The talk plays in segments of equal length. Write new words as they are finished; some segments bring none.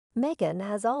Megan,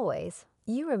 as always,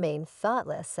 you remain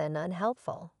thoughtless and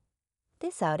unhelpful.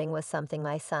 This outing was something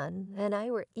my son and I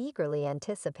were eagerly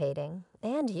anticipating,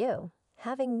 and you,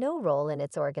 having no role in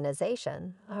its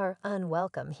organization, are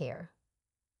unwelcome here.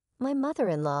 My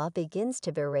mother-in-law begins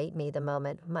to berate me the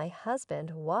moment my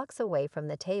husband walks away from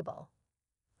the table.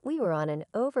 We were on an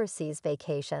overseas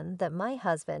vacation that my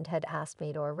husband had asked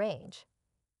me to arrange.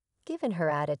 Given her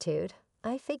attitude,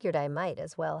 I figured I might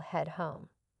as well head home.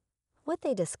 What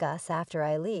they discuss after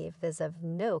I leave is of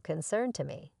no concern to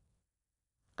me.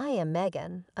 I am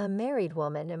Megan, a married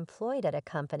woman employed at a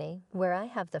company where I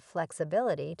have the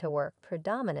flexibility to work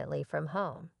predominantly from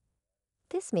home.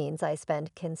 This means I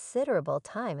spend considerable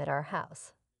time at our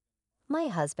house. My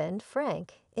husband,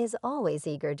 Frank, is always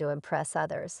eager to impress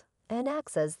others and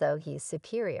acts as though he's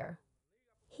superior.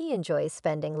 He enjoys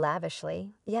spending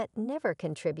lavishly, yet never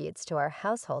contributes to our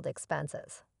household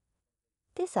expenses.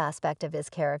 This aspect of his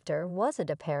character wasn't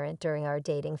apparent during our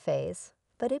dating phase,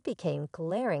 but it became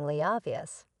glaringly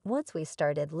obvious once we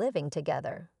started living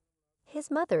together. His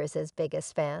mother is his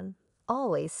biggest fan,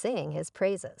 always singing his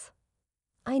praises.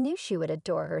 I knew she would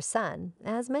adore her son,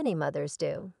 as many mothers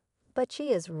do, but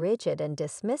she is rigid and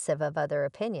dismissive of other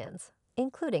opinions,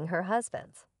 including her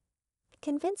husband's.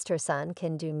 Convinced her son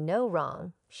can do no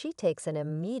wrong, she takes an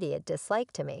immediate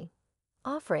dislike to me,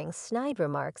 offering snide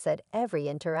remarks at every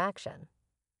interaction.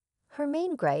 Her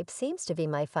main gripe seems to be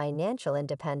my financial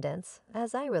independence,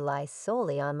 as I rely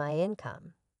solely on my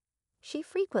income. She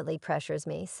frequently pressures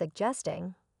me,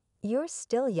 suggesting, "You're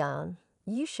still young,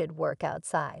 you should work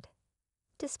outside."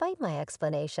 Despite my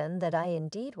explanation that I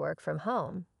indeed work from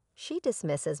home, she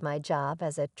dismisses my job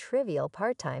as a trivial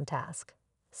part-time task,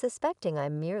 suspecting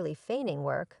I'm merely feigning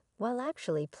work while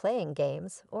actually playing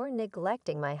games or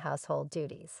neglecting my household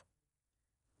duties.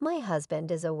 My husband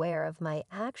is aware of my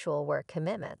actual work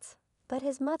commitments, but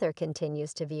his mother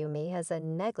continues to view me as a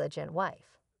negligent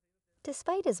wife.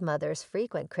 Despite his mother's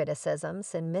frequent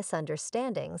criticisms and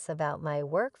misunderstandings about my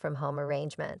work-from-home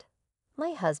arrangement,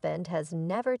 my husband has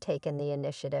never taken the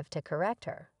initiative to correct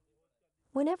her.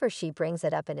 Whenever she brings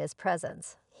it up in his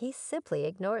presence, he simply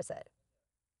ignores it.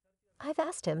 I've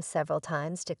asked him several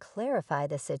times to clarify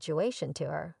the situation to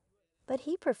her, but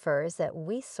he prefers that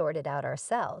we sort it out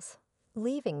ourselves,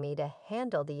 leaving me to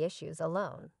handle the issues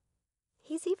alone.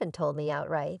 He's even told me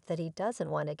outright that he doesn't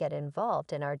want to get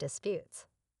involved in our disputes.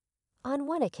 On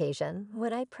one occasion,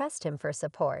 when I pressed him for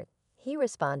support, he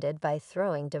responded by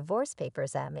throwing divorce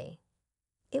papers at me.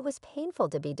 It was painful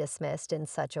to be dismissed in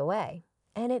such a way,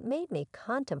 and it made me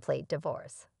contemplate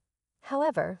divorce.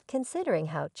 However, considering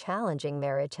how challenging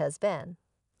marriage has been,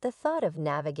 the thought of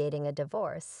navigating a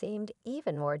divorce seemed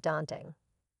even more daunting.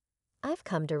 I've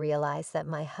come to realize that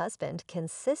my husband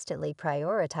consistently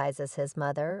prioritizes his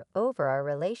mother over our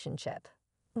relationship,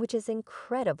 which is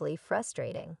incredibly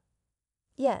frustrating.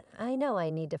 Yet, I know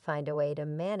I need to find a way to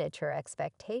manage her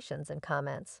expectations and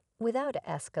comments without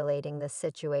escalating the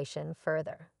situation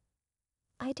further.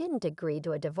 I didn't agree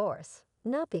to a divorce,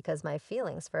 not because my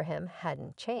feelings for him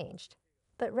hadn't changed,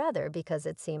 but rather because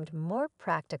it seemed more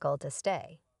practical to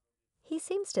stay. He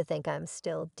seems to think I'm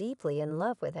still deeply in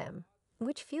love with him,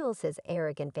 which fuels his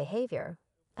arrogant behavior,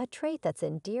 a trait that's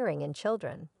endearing in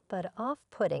children, but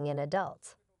off-putting in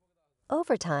adults.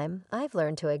 Over time, I've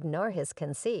learned to ignore his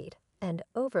conceit and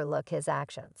overlook his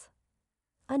actions.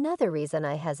 Another reason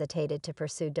I hesitated to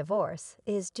pursue divorce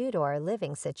is due to our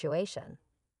living situation.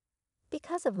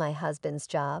 Because of my husband's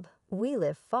job, we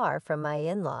live far from my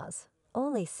in-laws,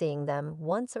 only seeing them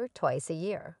once or twice a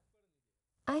year.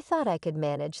 I thought I could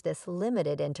manage this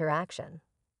limited interaction.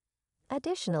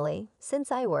 Additionally,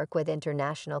 since I work with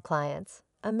international clients,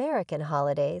 American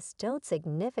holidays don't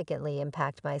significantly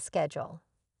impact my schedule,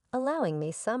 allowing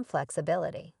me some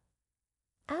flexibility.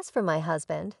 As for my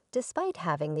husband, despite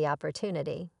having the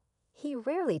opportunity, he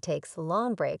rarely takes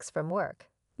long breaks from work,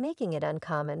 making it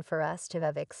uncommon for us to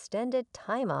have extended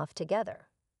time off together.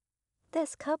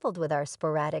 This, coupled with our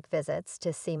sporadic visits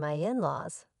to see my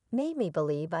in-laws, made me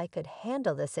believe I could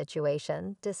handle the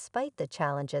situation despite the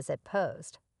challenges it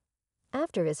posed.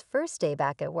 After his first day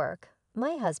back at work,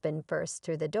 my husband burst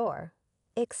through the door,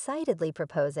 excitedly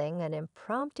proposing an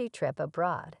impromptu trip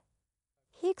abroad.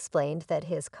 He explained that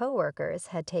his coworkers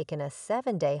had taken a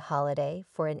 7-day holiday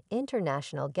for an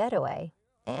international getaway,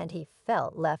 and he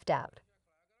felt left out.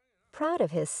 Proud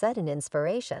of his sudden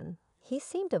inspiration, he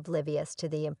seemed oblivious to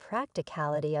the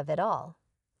impracticality of it all,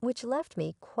 which left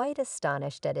me quite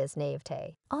astonished at his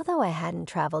naivete. Although I hadn't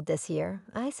traveled this year,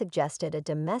 I suggested a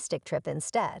domestic trip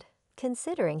instead,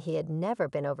 considering he had never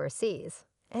been overseas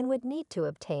and would need to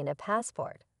obtain a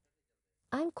passport.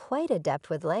 I'm quite adept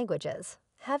with languages,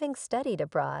 having studied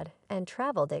abroad and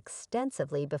traveled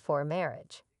extensively before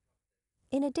marriage.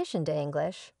 In addition to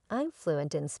English, I'm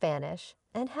fluent in Spanish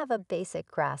and have a basic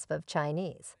grasp of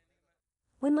Chinese.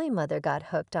 When my mother got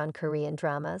hooked on Korean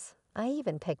dramas, I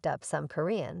even picked up some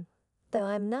Korean, though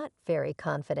I'm not very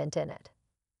confident in it.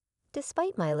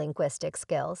 Despite my linguistic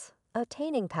skills,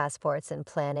 obtaining passports and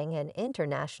planning an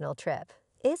international trip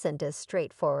isn't as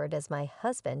straightforward as my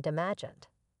husband imagined.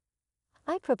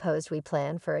 I proposed we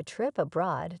plan for a trip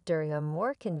abroad during a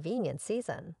more convenient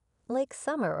season, like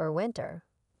summer or winter,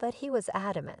 but he was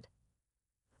adamant.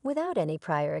 Without any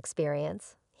prior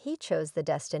experience, he chose the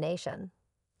destination,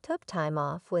 took time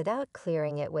off without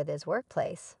clearing it with his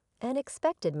workplace, and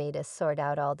expected me to sort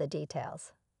out all the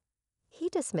details. He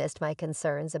dismissed my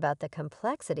concerns about the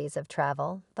complexities of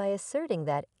travel by asserting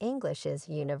that English is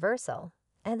universal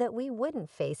and that we wouldn't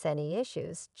face any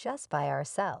issues just by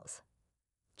ourselves.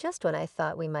 Just when I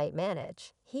thought we might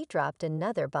manage, he dropped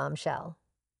another bombshell.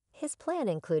 His plan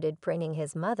included bringing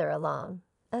his mother along,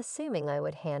 assuming I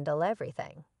would handle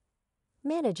everything.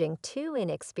 Managing two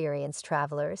inexperienced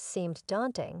travelers seemed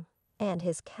daunting, and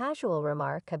his casual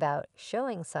remark about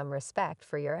showing some respect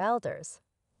for your elders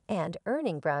and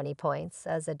earning brownie points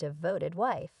as a devoted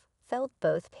wife felt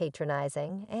both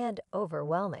patronizing and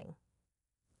overwhelming.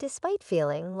 Despite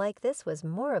feeling like this was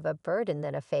more of a burden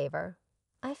than a favor,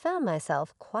 I found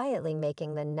myself quietly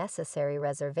making the necessary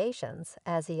reservations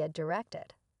as he had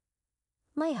directed.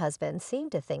 My husband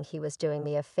seemed to think he was doing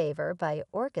me a favor by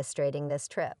orchestrating this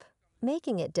trip,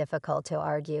 making it difficult to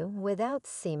argue without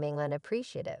seeming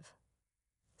unappreciative.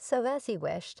 So as he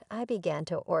wished, I began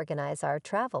to organize our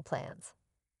travel plans.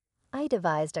 I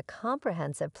devised a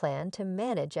comprehensive plan to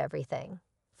manage everything,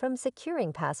 from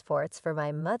securing passports for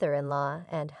my mother-in-law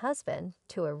and husband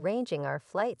to arranging our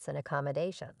flights and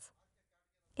accommodations.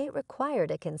 It required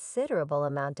a considerable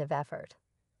amount of effort,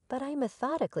 but I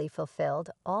methodically fulfilled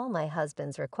all my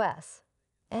husband's requests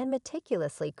and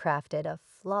meticulously crafted a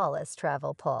flawless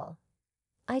travel poll.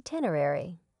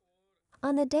 Itinerary.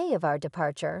 On the day of our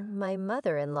departure, my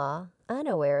mother-in-law,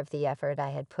 unaware of the effort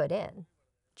I had put in,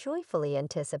 joyfully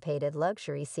anticipated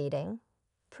luxury seating,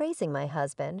 praising my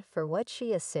husband for what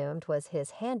she assumed was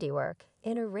his handiwork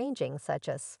in arranging such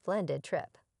a splendid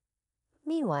trip.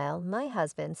 Meanwhile, my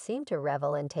husband seemed to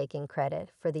revel in taking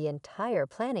credit for the entire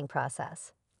planning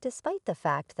process, despite the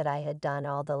fact that I had done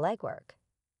all the legwork.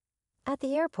 At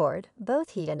the airport,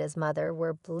 both he and his mother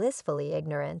were blissfully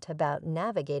ignorant about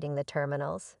navigating the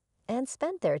terminals and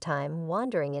spent their time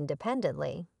wandering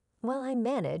independently while I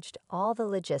managed all the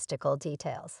logistical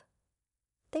details.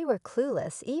 They were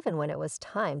clueless even when it was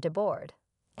time to board,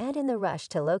 and in the rush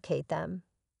to locate them,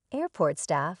 airport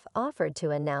staff offered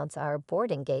to announce our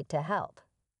boarding gate to help.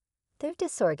 Their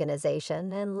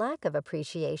disorganization and lack of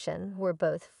appreciation were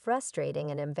both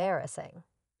frustrating and embarrassing.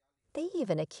 They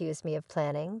even accused me of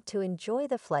planning to enjoy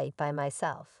the flight by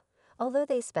myself, although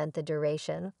they spent the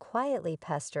duration quietly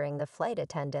pestering the flight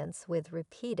attendants with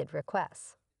repeated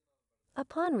requests.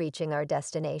 Upon reaching our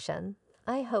destination,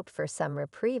 I hoped for some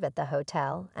reprieve at the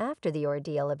hotel after the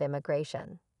ordeal of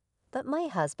immigration, but my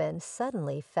husband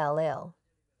suddenly fell ill,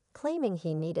 claiming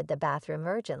he needed the bathroom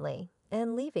urgently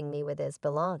and leaving me with his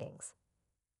belongings.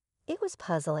 It was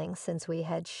puzzling since we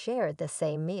had shared the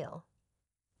same meal.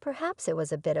 Perhaps it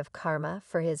was a bit of karma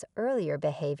for his earlier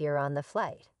behavior on the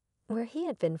flight, where he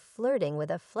had been flirting with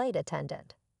a flight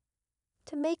attendant.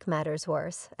 To make matters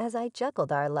worse, as I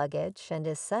juggled our luggage and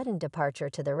his sudden departure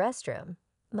to the restroom,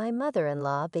 my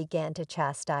mother-in-law began to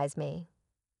chastise me.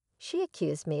 She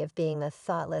accused me of being a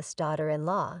thoughtless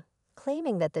daughter-in-law,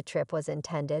 claiming that the trip was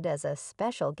intended as a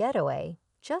special getaway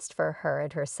just for her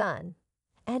and her son,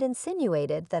 and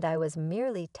insinuated that I was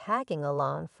merely tagging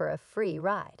along for a free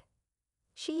ride.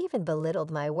 She even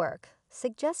belittled my work,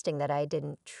 suggesting that I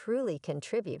didn't truly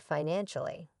contribute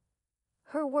financially.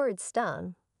 Her words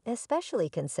stung, especially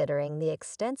considering the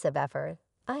extensive effort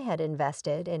I had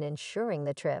invested in ensuring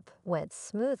the trip went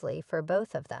smoothly for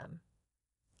both of them.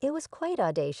 It was quite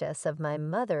audacious of my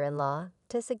mother-in-law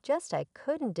to suggest I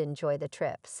couldn't enjoy the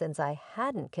trip since I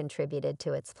hadn't contributed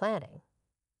to its planning.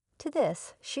 To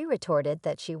this, she retorted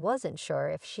that she wasn't sure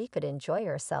if she could enjoy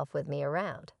herself with me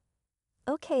around.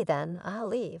 Okay then, I'll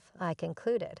leave, I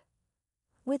concluded.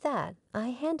 With that, I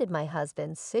handed my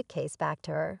husband's suitcase back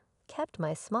to her, kept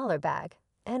my smaller bag,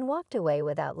 and walked away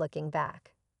without looking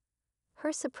back.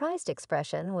 Her surprised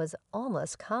expression was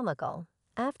almost comical.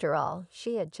 After all,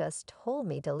 she had just told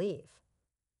me to leave.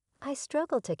 I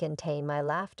struggled to contain my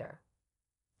laughter.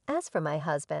 As for my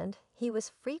husband, he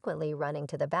was frequently running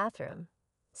to the bathroom,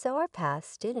 so our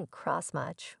paths didn't cross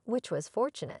much, which was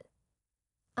fortunate.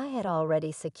 I had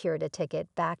already secured a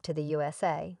ticket back to the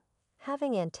USA,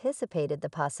 having anticipated the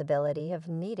possibility of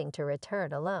needing to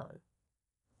return alone.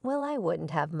 Well, I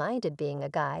wouldn't have minded being a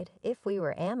guide if we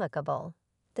were amicable.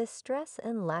 The stress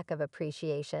and lack of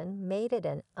appreciation made it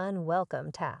an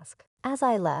unwelcome task. As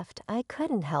I left, I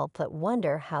couldn't help but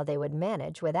wonder how they would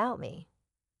manage without me.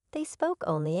 They spoke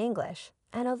only English,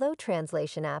 and although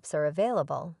translation apps are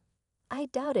available, I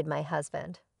doubted my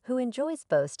husband, who enjoys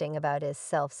boasting about his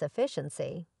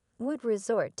self-sufficiency, would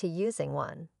resort to using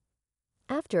one.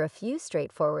 After a few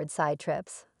straightforward side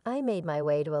trips, I made my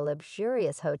way to a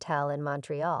luxurious hotel in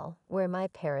Montreal where my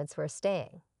parents were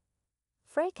staying.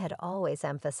 Frank had always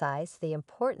emphasized the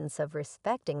importance of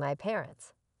respecting my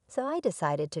parents, so I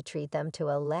decided to treat them to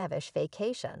a lavish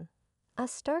vacation, a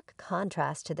stark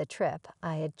contrast to the trip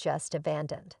I had just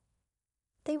abandoned.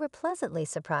 They were pleasantly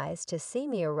surprised to see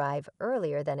me arrive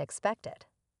earlier than expected.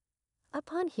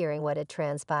 Upon hearing what had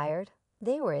transpired,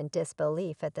 they were in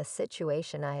disbelief at the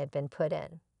situation I had been put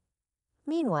in.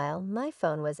 Meanwhile, my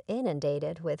phone was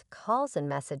inundated with calls and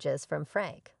messages from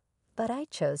Frank, but I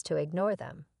chose to ignore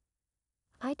them.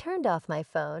 I turned off my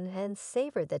phone and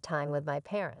savored the time with my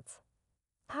parents.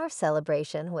 Our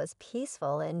celebration was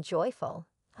peaceful and joyful,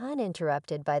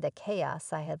 uninterrupted by the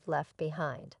chaos I had left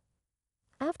behind.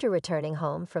 After returning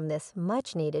home from this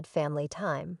much-needed family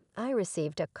time, I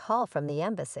received a call from the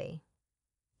embassy.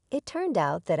 It turned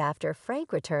out that after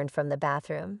Frank returned from the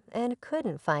bathroom and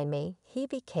couldn't find me, he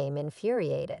became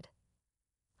infuriated.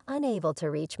 Unable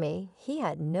to reach me, he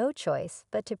had no choice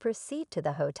but to proceed to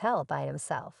the hotel by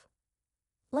himself.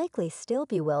 Likely still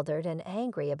bewildered and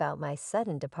angry about my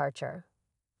sudden departure,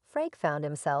 Frank found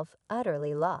himself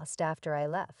utterly lost after I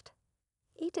left.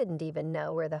 He didn't even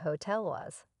know where the hotel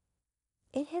was.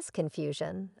 In his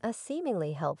confusion, a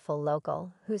seemingly helpful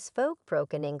local who spoke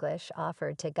broken English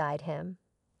offered to guide him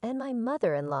and my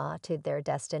mother-in-law to their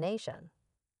destination.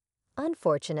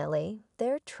 Unfortunately,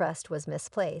 their trust was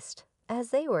misplaced, as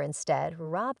they were instead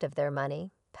robbed of their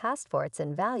money, passports,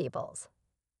 and valuables.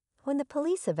 When the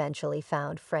police eventually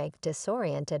found Frank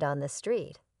disoriented on the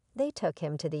street, they took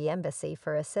him to the embassy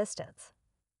for assistance.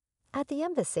 At the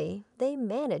embassy, they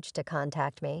managed to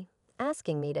contact me,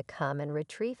 asking me to come and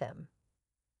retrieve him.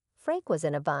 Frank was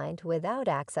in a bind without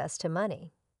access to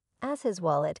money, as his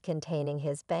wallet containing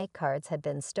his bank cards had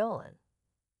been stolen.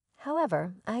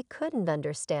 However, I couldn't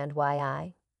understand why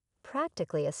I,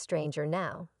 practically a stranger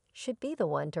now, should be the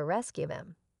one to rescue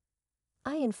him.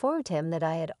 I informed him that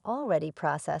I had already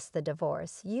processed the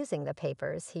divorce using the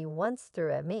papers he once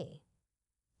threw at me.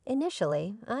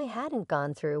 Initially, I hadn't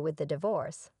gone through with the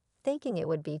divorce, thinking it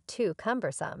would be too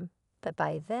cumbersome, but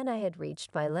by then I had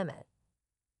reached my limit.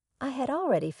 I had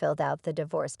already filled out the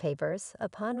divorce papers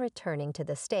upon returning to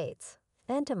the States,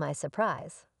 and to my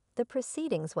surprise, the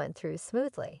proceedings went through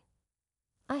smoothly.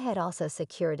 I had also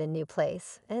secured a new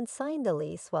place and signed the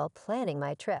lease while planning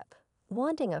my trip,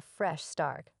 wanting a fresh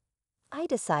start. I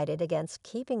decided against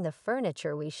keeping the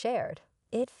furniture we shared.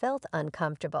 It felt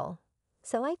uncomfortable,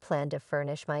 so I planned to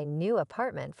furnish my new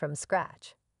apartment from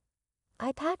scratch.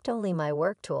 I packed only my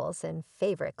work tools and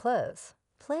favorite clothes,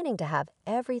 planning to have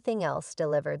everything else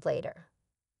delivered later.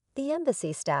 The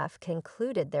embassy staff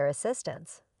concluded their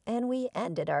assistance, and we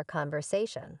ended our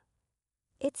conversation.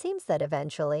 It seems that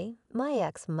eventually, my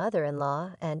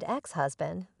ex-mother-in-law and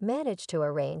ex-husband managed to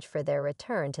arrange for their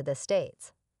return to the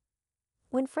States.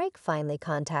 When Frank finally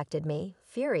contacted me,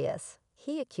 furious,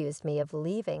 he accused me of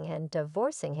leaving and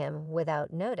divorcing him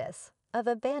without notice, of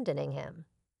abandoning him.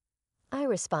 I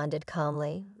responded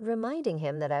calmly, reminding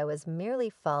him that I was merely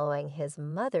following his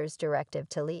mother's directive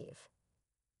to leave.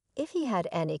 If he had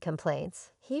any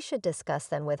complaints, he should discuss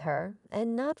them with her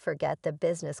and not forget the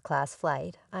business class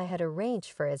flight I had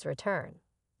arranged for his return.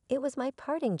 It was my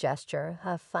parting gesture,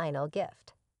 a final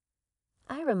gift.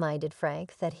 I reminded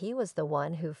Frank that he was the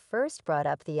one who first brought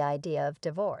up the idea of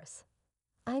divorce.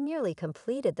 I merely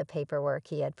completed the paperwork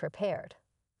he had prepared,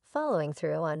 following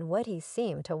through on what he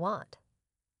seemed to want.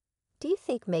 Do you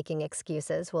think making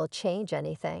excuses will change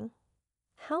anything?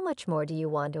 How much more do you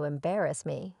want to embarrass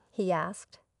me? He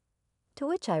asked. To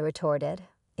which I retorted,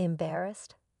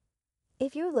 embarrassed?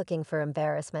 If you're looking for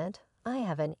embarrassment, I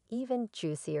have an even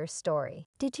juicier story.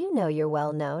 Did you know you're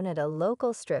well known at a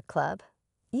local strip club?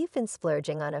 You've been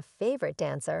splurging on a favorite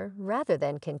dancer rather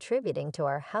than contributing to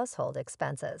our household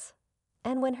expenses.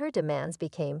 And when her demands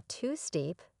became too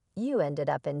steep, you ended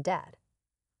up in debt.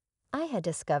 I had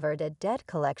discovered a debt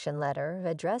collection letter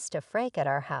addressed to Frank at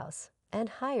our house and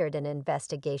hired an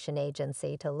investigation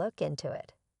agency to look into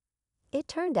it. It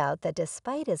turned out that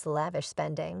despite his lavish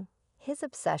spending, his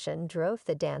obsession drove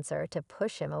the dancer to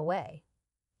push him away.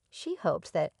 She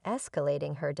hoped that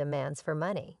escalating her demands for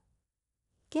money.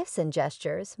 Gifts and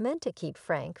gestures meant to keep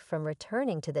Frank from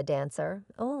returning to the dancer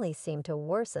only seemed to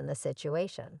worsen the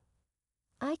situation.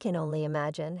 I can only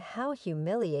imagine how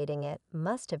humiliating it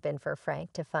must have been for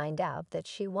Frank to find out that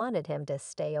she wanted him to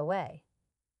stay away.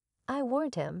 I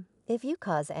warned him, if you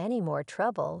cause any more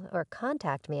trouble or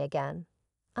contact me again,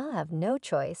 I'll have no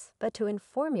choice but to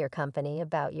inform your company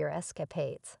about your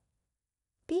escapades.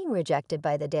 Being rejected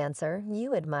by the dancer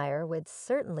you admire would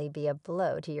certainly be a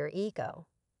blow to your ego.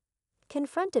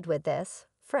 Confronted with this,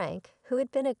 Frank, who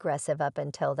had been aggressive up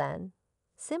until then,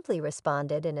 simply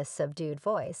responded in a subdued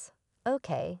voice,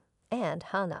 "Okay," and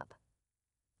hung up.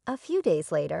 A few days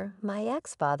later, my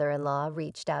ex-father-in-law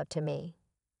reached out to me.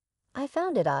 I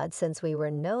found it odd since we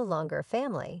were no longer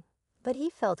family, but he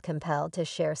felt compelled to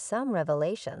share some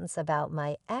revelations about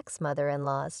my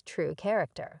ex-mother-in-law's true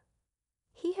character.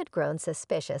 He had grown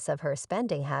suspicious of her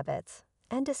spending habits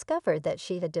and discovered that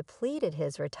she had depleted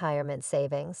his retirement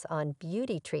savings on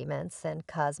beauty treatments and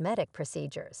cosmetic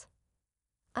procedures.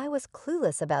 I was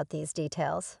clueless about these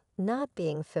details, not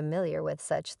being familiar with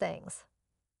such things.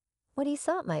 When he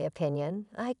sought my opinion,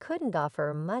 I couldn't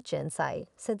offer much insight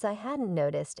since I hadn't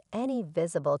noticed any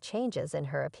visible changes in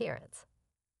her appearance.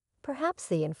 Perhaps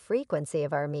the infrequency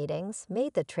of our meetings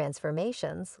made the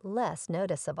transformations less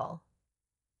noticeable.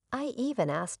 I even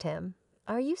asked him,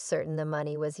 "Are you certain the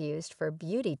money was used for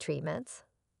beauty treatments?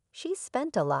 She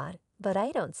spent a lot, but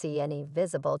I don't see any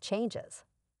visible changes."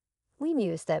 We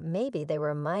mused that maybe they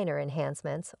were minor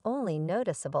enhancements only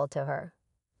noticeable to her,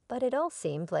 but it all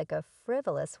seemed like a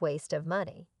frivolous waste of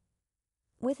money.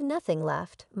 With nothing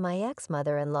left, my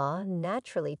ex-mother-in-law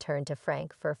naturally turned to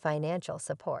Frank for financial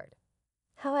support.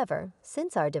 However,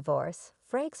 since our divorce,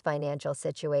 Frank's financial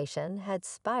situation had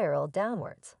spiraled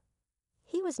downwards.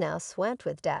 He was now swamped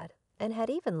with debt and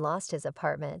had even lost his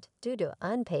apartment due to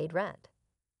unpaid rent.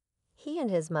 He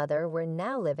and his mother were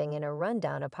now living in a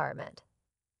rundown apartment.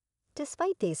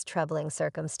 Despite these troubling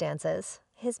circumstances,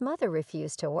 his mother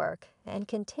refused to work and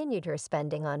continued her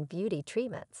spending on beauty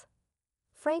treatments.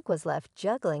 Frank was left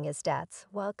juggling his debts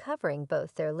while covering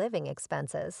both their living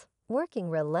expenses,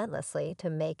 working relentlessly to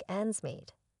make ends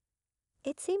meet.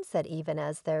 It seems that even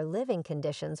as their living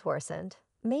conditions worsened,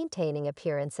 maintaining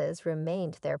appearances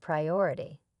remained their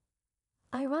priority.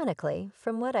 Ironically,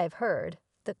 from what I've heard,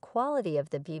 the quality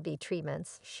of the beauty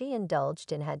treatments she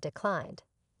indulged in had declined,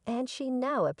 and she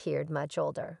now appeared much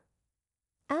older.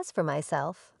 As for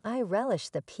myself, I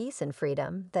relished the peace and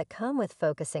freedom that come with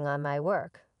focusing on my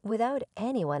work without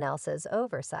anyone else's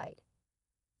oversight.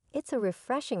 It's a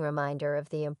refreshing reminder of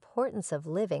the importance of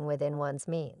living within one's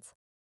means.